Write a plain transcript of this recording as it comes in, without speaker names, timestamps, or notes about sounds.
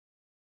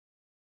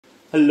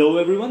Hello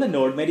everyone, the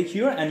Nerd Medic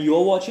here and you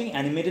are watching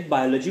Animated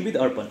Biology with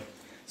Arpan.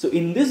 So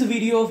in this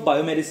video of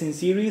biomedicine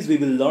series, we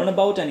will learn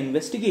about an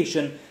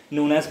investigation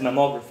known as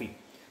mammography.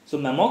 So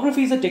mammography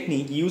is a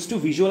technique used to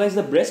visualize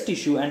the breast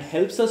tissue and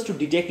helps us to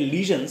detect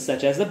lesions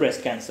such as the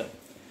breast cancer.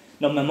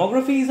 Now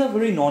mammography is a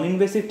very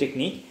non-invasive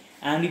technique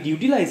and it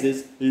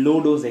utilizes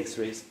low-dose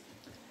X-rays.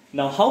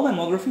 Now how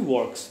mammography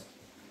works?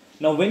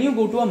 Now when you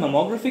go to a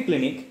mammography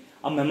clinic,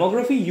 a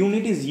mammography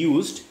unit is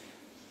used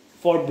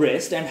for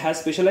breast and has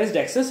specialized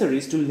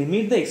accessories to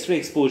limit the X-ray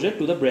exposure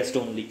to the breast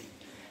only.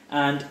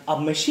 And a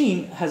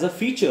machine has a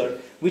feature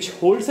which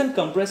holds and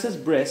compresses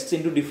breasts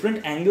into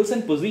different angles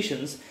and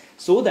positions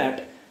so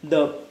that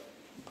the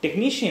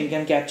technician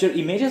can capture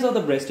images of the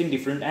breast in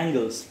different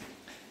angles.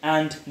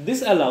 And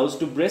this allows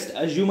to breast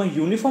assume a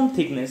uniform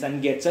thickness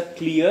and gets a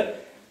clear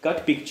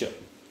cut picture.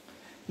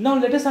 Now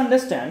let us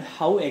understand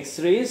how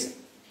X-rays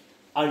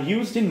are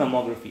used in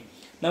mammography.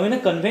 Now in a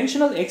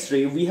conventional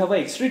X-ray, we have a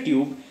X-ray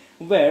tube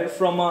where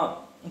from a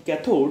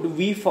cathode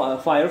we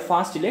fire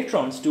fast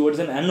electrons towards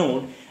an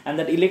anode, and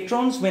that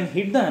electrons when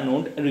hit the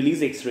anode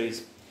release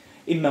X-rays.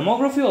 In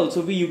mammography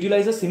also we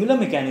utilize a similar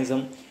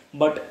mechanism,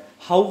 but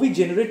how we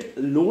generate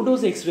low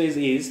dose X-rays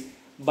is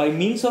by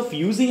means of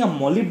using a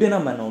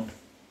molybdenum anode.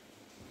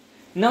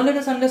 Now let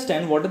us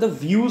understand what are the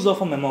views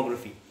of a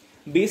mammography.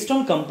 Based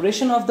on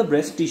compression of the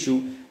breast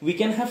tissue, we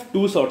can have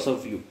two sorts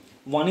of view.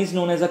 One is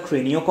known as a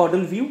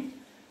cranio-caudal view,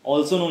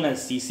 also known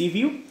as CC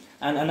view,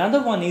 and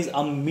another one is a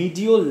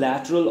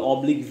mediolateral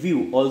oblique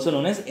view, also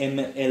known as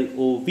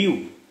MLO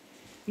view.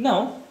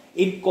 Now,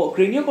 in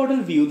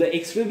cranio-caudal view, the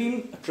X-ray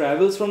beam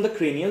travels from the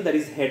cranial, that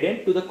is head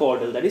end, to the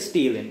caudal, that is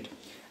tail end.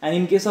 And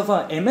in case of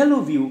a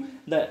MLO view,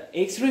 the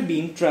X-ray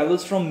beam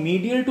travels from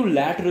medial to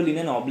lateral in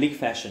an oblique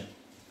fashion.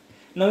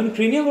 Now, in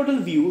cranio-caudal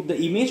view,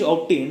 the image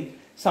obtained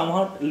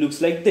somehow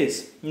looks like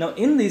this. Now,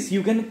 in this,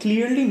 you can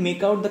clearly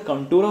make out the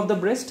contour of the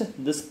breast,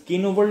 the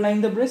skin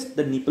overlying the breast,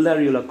 the nipple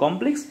areola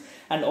complex,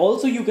 and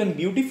also you can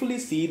beautifully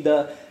see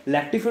the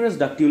lactiferous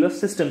ductular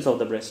systems of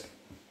the breast.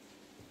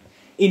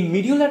 In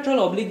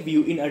mediolateral oblique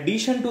view, in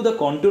addition to the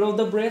contour of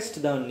the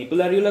breast, the nipple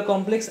areola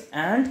complex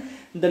and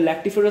the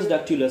lactiferous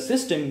ductular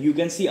system, you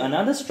can see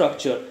another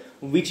structure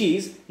which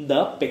is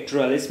the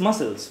pectoralis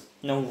muscles.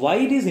 Now why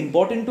it is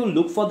important to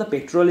look for the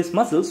pectoralis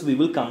muscles, we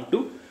will come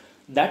to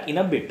that in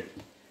a bit.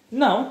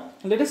 Now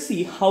let us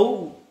see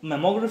how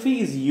mammography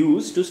is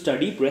used to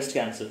study breast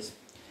cancers.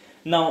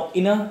 Now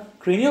in a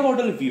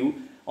cranio-caudal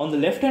view, on the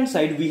left hand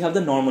side we have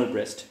the normal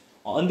breast.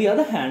 On the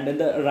other hand, on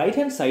the right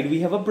hand side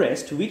we have a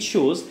breast which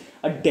shows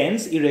a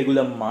dense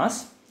irregular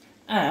mass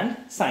and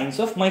signs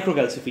of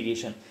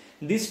microcalcification.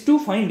 These two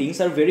findings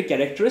are very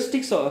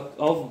characteristics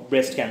of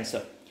breast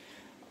cancer.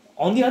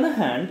 On the other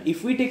hand,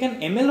 if we take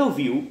an MLO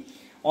view,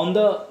 on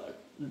the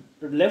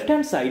left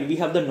hand side we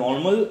have the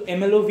normal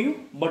MLO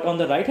view, but on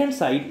the right hand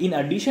side, in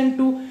addition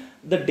to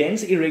the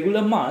dense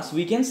irregular mass,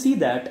 we can see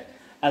that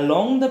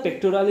along the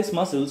pectoralis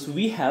muscles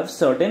we have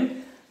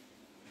certain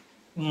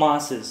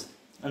masses,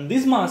 and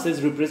these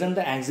masses represent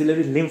the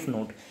axillary lymph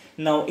node.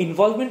 Now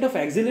involvement of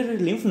axillary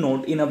lymph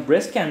node in a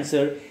breast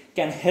cancer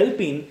can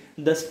help in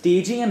the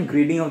staging and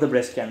grading of the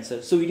breast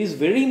cancer. So it is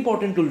very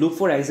important to look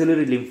for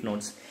axillary lymph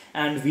nodes,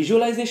 and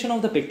visualization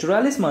of the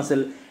pectoralis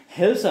muscle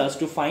helps us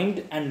to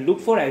find and look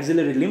for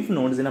axillary lymph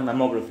nodes in a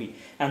mammography,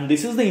 and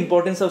this is the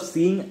importance of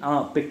seeing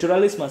a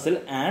pectoralis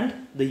muscle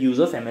and the use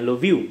of MLO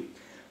view.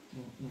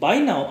 By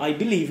now I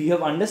believe you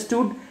have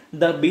understood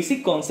the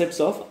basic concepts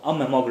of a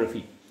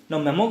mammography. Now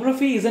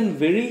mammography is a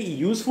very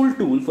useful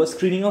tool for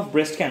screening of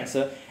breast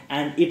cancer,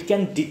 and it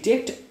can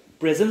detect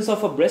presence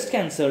of a breast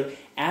cancer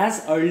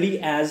as early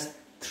as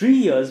 3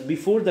 years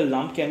before the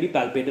lump can be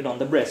palpated on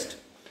the breast.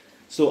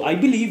 So I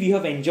believe you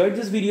have enjoyed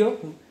this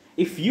video.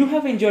 If you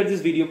have enjoyed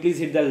this video, please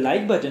hit the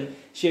like button,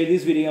 share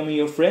this video among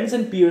your friends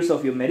and peers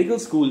of your medical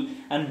school,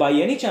 and by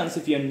any chance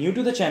if you are new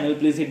to the channel,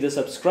 please hit the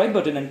subscribe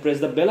button and press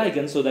the bell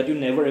icon so that you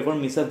never ever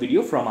miss a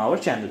video from our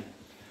channel.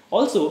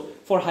 Also,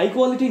 for high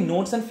quality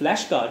notes and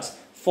flashcards,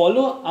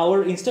 follow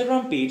our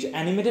Instagram page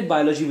Animated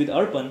Biology with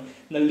Arpan.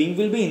 The link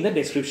will be in the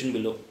description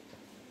below.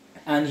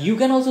 And you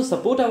can also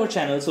support our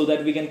channel so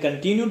that we can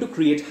continue to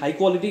create high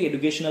quality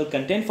educational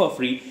content for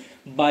free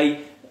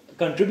by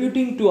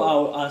contributing to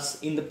us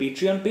in the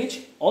Patreon page.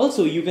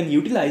 Also, you can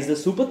utilize the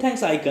super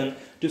thanks icon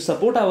to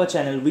support our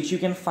channel, which you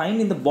can find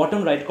in the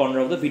bottom right corner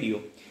of the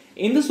video.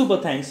 In the super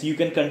thanks, you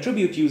can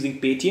contribute using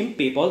Paytm,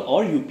 PayPal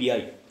or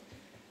UPI.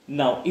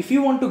 Now, if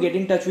you want to get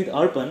in touch with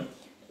Arpan,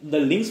 the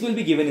links will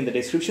be given in the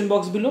description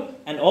box below,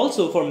 and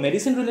also for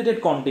medicine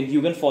related content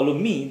you can follow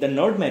me, the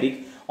Nerd Medic,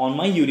 on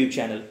my YouTube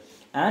channel,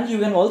 and you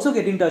can also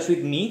get in touch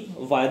with me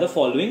via the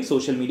following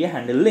social media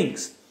handle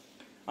links.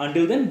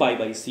 Until then, bye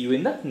bye, see you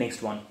in the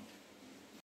next one.